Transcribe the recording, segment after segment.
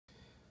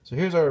So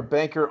here's our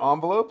banker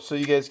envelope. So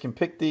you guys can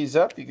pick these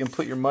up. You can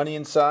put your money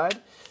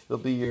inside.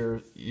 There'll be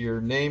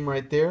your name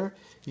right there.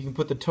 You can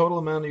put the total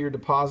amount of your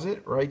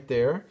deposit right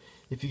there.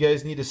 If you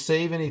guys need to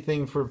save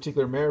anything for a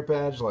particular merit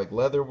badge, like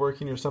leather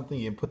working or something,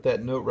 you can put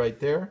that note right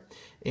there.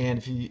 And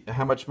if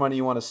how much money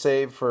you want to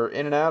save for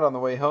in and out on the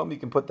way home, you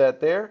can put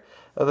that there.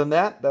 Other than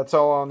that, that's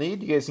all I'll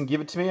need. You guys can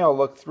give it to me. I'll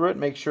look through it,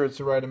 make sure it's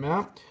the right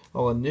amount.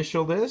 I'll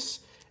initial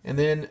this. And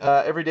then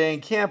every day in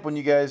camp, when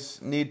you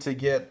guys need to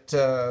get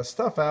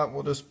stuff out,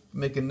 we'll just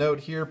make a note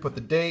here, put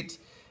the date,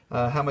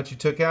 how much you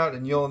took out,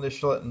 and you'll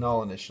initial it and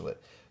I'll initial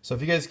it. So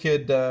if you guys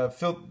could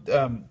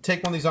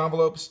take one of these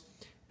envelopes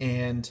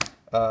and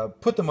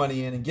put the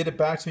money in and get it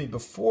back to me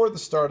before the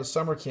start of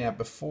summer camp,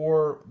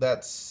 before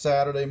that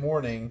Saturday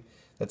morning,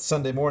 that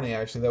Sunday morning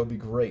actually, that would be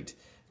great.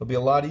 It'll be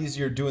a lot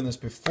easier doing this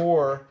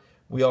before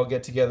we all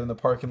get together in the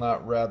parking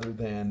lot rather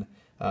than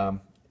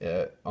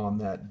on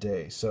that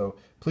day. So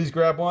please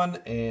grab one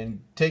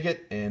and take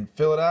it and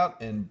fill it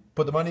out and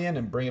put the money in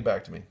and bring it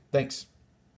back to me. Thanks.